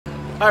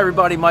Hi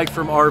everybody, Mike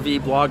from RV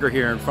Blogger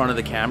here in front of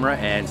the camera,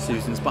 and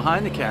Susan's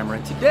behind the camera.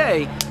 And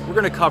today we're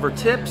going to cover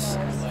tips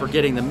for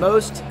getting the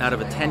most out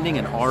of attending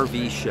an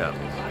RV show.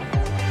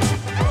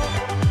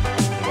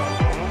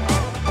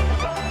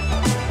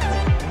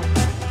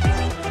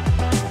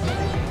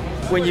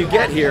 When you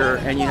get here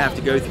and you have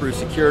to go through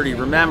security,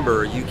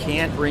 remember you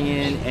can't bring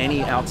in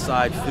any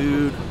outside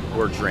food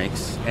or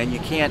drinks, and you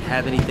can't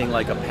have anything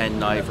like a pen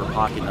knife or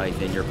pocket knife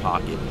in your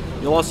pocket.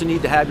 You'll also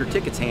need to have your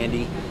tickets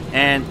handy,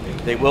 and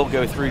they will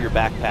go through your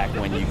backpack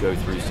when you go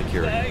through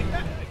security.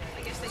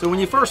 So when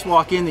you first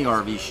walk in the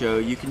RV show,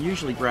 you can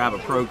usually grab a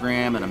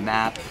program and a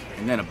map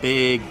and then a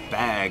big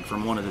bag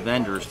from one of the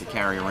vendors to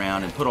carry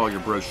around and put all your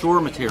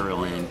brochure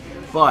material in,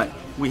 but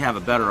we have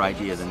a better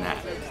idea than that.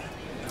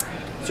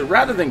 So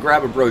rather than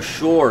grab a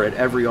brochure at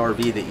every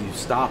RV that you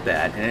stop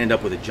at and end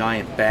up with a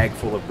giant bag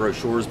full of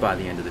brochures by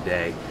the end of the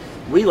day,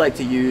 we like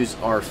to use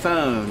our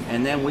phone,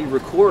 and then we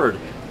record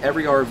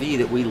every RV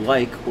that we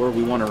like or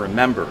we want to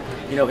remember.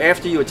 You know,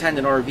 after you attend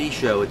an RV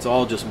show, it's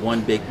all just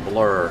one big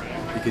blur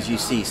because you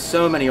see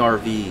so many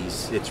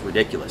RVs, it's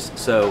ridiculous.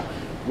 So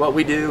what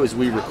we do is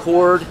we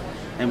record,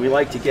 and we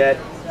like to get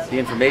the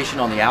information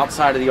on the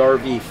outside of the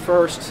RV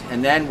first,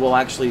 and then we'll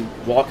actually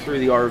walk through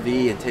the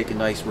RV and take a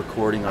nice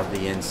recording of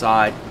the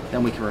inside.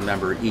 Then we can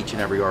remember each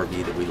and every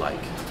RV that we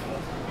like.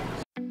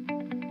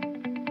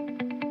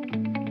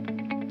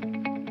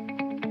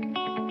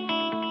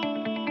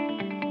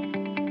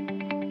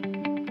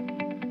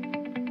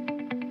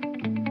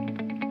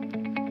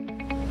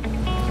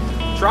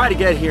 Try to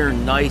get here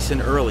nice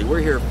and early. We're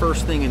here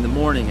first thing in the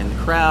morning, and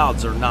the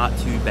crowds are not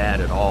too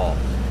bad at all.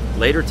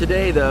 Later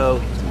today though,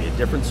 it's going to be a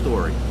different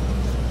story.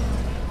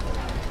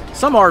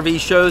 Some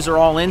RV shows are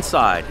all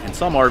inside, and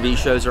some RV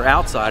shows are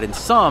outside, and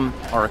some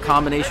are a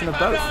combination of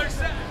both.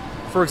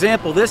 For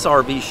example, this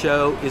RV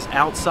show is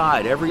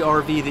outside. Every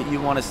RV that you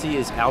want to see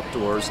is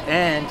outdoors,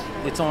 and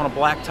it's on a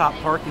blacktop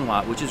parking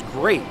lot, which is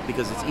great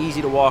because it's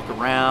easy to walk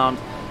around.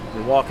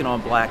 You're walking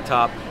on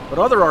blacktop. But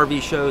other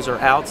RV shows are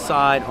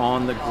outside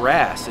on the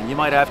grass, and you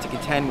might have to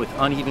contend with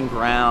uneven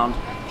ground,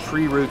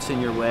 tree roots in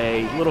your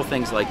way, little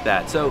things like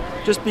that. So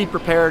just be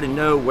prepared and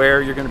know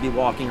where you're going to be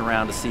walking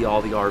around to see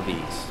all the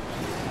RVs.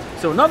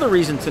 So another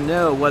reason to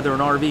know whether an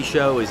RV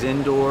show is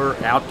indoor,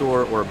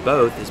 outdoor, or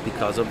both is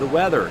because of the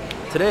weather.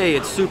 Today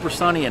it's super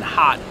sunny and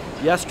hot.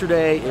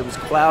 Yesterday it was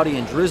cloudy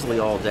and drizzly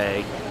all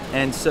day,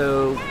 and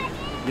so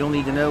you'll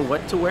need to know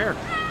what to wear.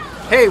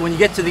 Hey, when you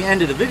get to the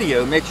end of the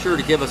video, make sure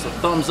to give us a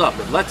thumbs up.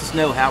 It lets us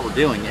know how we're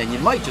doing, and you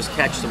might just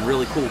catch some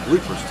really cool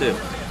bloopers too.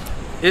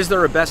 Is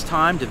there a best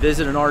time to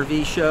visit an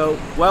RV show?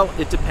 Well,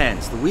 it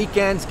depends. The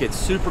weekends get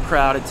super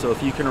crowded, so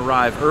if you can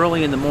arrive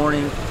early in the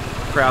morning,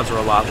 crowds are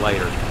a lot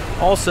lighter.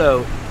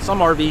 Also, some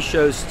RV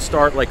shows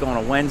start like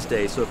on a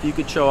Wednesday, so if you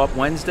could show up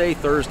Wednesday,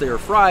 Thursday, or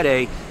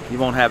Friday, you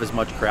won't have as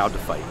much crowd to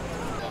fight.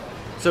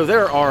 So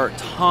there are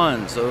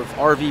tons of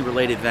RV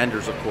related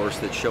vendors, of course,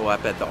 that show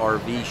up at the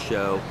RV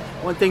show.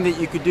 One thing that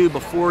you could do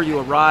before you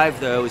arrive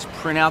though is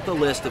print out the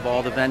list of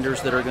all the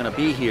vendors that are going to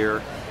be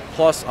here,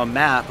 plus a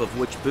map of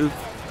which booth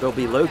they'll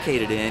be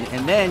located in,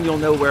 and then you'll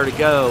know where to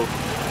go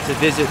to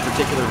visit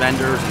particular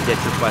vendors and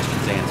get your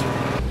questions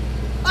answered.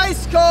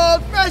 Ice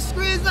cold, fresh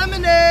squeezed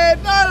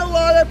lemonade, not a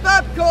lot of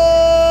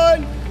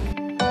popcorn.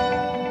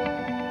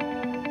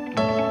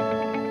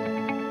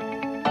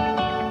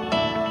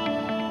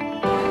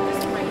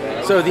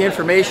 So the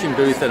information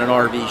booth at an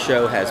RV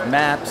show has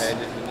maps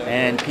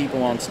and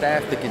people on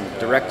staff that can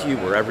direct you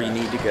wherever you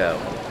need to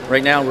go.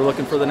 Right now we're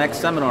looking for the next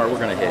seminar we're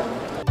going to hit.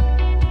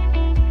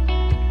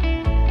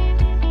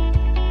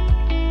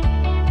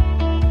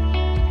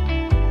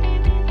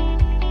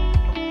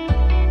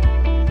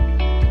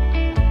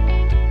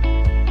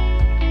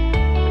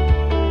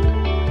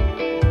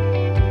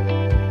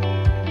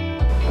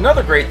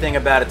 Another great thing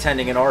about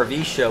attending an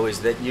RV show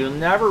is that you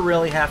never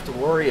really have to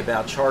worry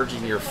about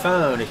charging your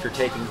phone if you're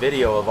taking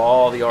video of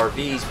all the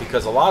RVs,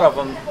 because a lot of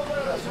them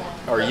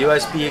are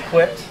USB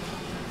equipped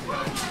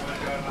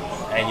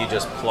and you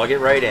just plug it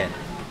right in.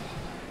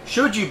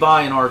 Should you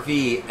buy an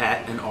RV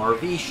at an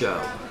RV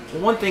show?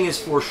 Well, one thing is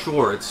for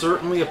sure, it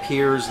certainly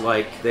appears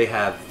like they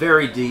have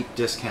very deep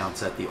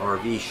discounts at the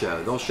RV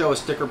show. They'll show a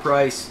sticker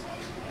price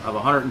of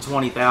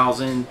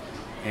 $120,000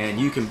 and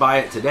you can buy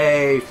it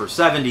today for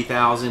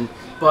 $70,000.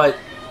 But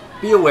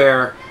be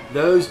aware,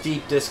 those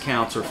deep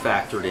discounts are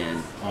factored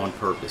in on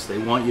purpose. They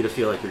want you to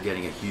feel like you're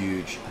getting a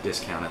huge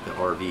discount at the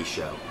RV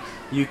show.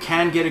 You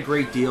can get a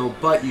great deal,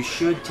 but you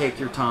should take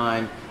your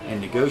time and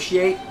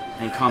negotiate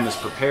and come as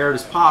prepared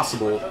as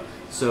possible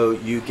so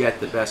you get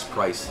the best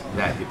price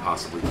that you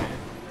possibly can.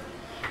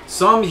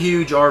 Some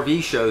huge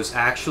RV shows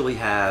actually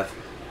have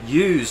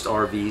used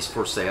RVs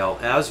for sale,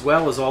 as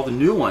well as all the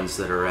new ones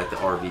that are at the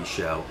RV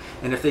show.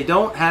 And if they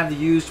don't have the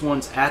used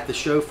ones at the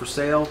show for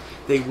sale,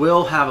 they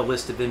will have a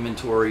list of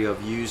inventory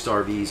of used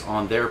RVs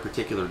on their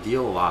particular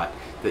deal lot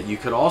that you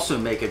could also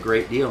make a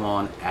great deal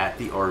on at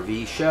the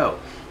RV show.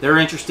 They're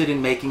interested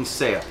in making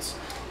sales.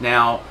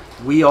 Now,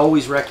 We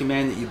always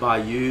recommend that you buy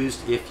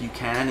used if you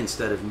can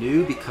instead of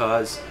new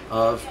because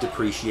of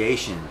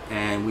depreciation,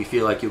 and we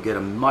feel like you'll get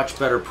a much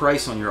better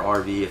price on your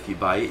RV if you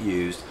buy it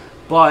used.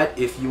 But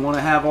if you want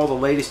to have all the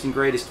latest and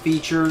greatest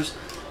features,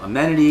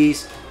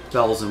 amenities,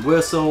 bells and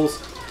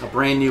whistles, a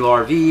brand new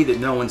RV that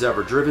no one's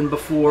ever driven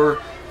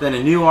before, then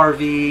a new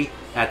RV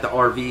at the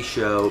RV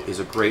show is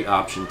a great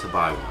option to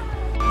buy one.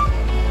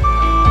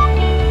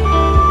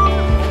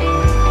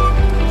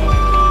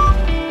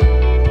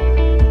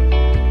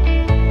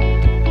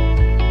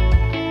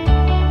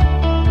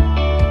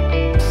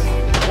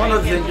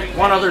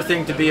 One other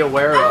thing to be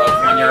aware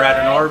of when you're at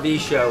an RV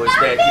show is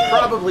that you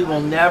probably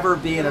will never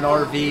be in an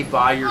RV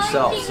by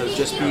yourself. So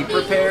just be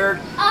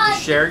prepared to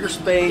share your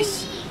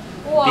space,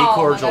 be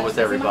cordial with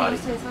everybody.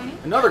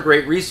 Another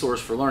great resource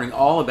for learning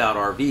all about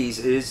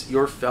RVs is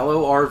your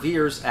fellow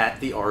RVers at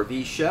the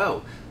RV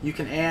show. You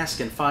can ask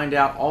and find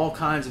out all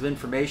kinds of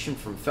information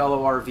from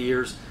fellow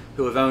RVers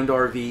who have owned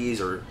RVs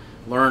or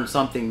learned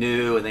something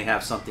new and they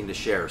have something to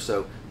share.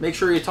 So make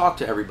sure you talk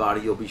to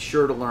everybody. You'll be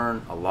sure to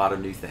learn a lot of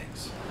new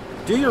things.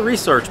 Do your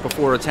research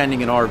before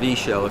attending an RV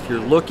show. If you're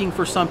looking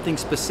for something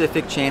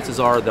specific, chances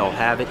are they'll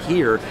have it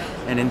here.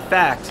 And in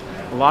fact,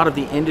 a lot of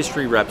the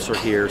industry reps are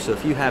here, so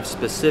if you have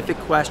specific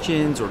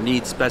questions or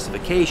need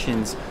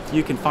specifications,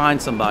 you can find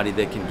somebody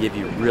that can give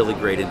you really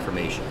great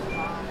information.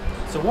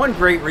 So one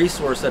great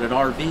resource at an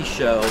RV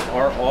show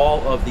are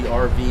all of the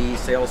RV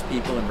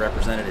salespeople and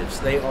representatives.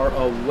 They are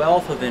a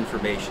wealth of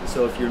information.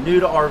 So if you're new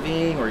to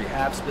RVing or you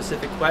have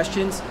specific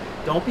questions,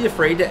 don't be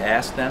afraid to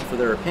ask them for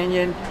their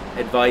opinion,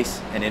 advice,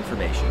 and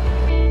information.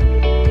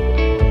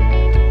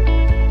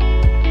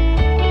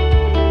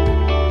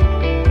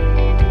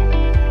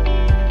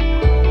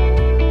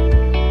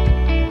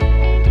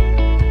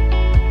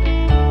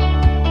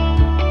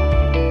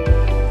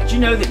 Did you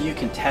know that you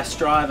can test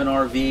drive an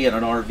RV at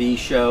an RV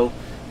show?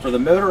 For the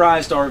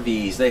motorized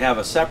RVs, they have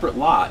a separate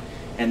lot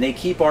and they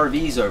keep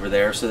RVs over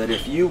there so that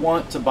if you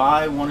want to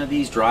buy one of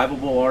these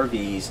drivable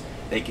RVs,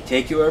 they can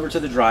take you over to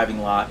the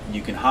driving lot.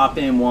 You can hop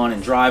in one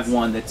and drive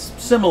one that's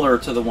similar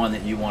to the one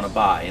that you want to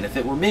buy. And if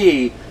it were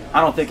me, I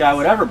don't think I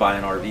would ever buy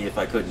an RV if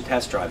I couldn't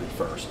test drive it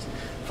first.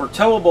 For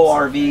towable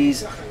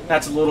RVs,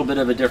 that's a little bit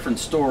of a different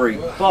story,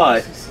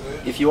 but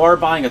if you are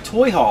buying a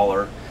toy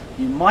hauler,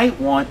 you might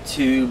want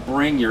to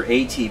bring your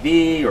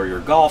ATV or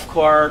your golf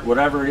cart,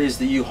 whatever it is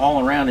that you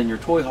haul around in your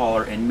toy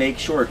hauler, and make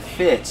sure it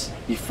fits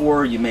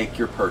before you make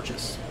your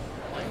purchase.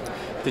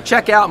 To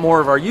check out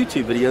more of our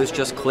YouTube videos,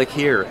 just click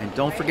here, and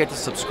don't forget to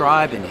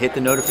subscribe and hit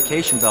the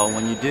notification bell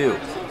when you do.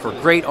 For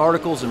great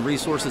articles and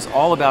resources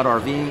all about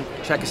RVing,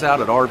 check us out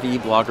at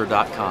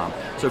rvblogger.com.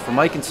 So for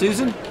Mike and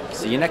Susan,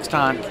 see you next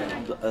time.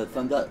 That's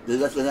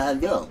what I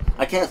go.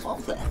 I can't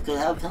solve that because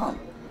I have time.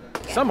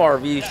 Some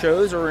RV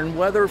shows are in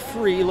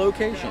weather-free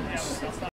locations.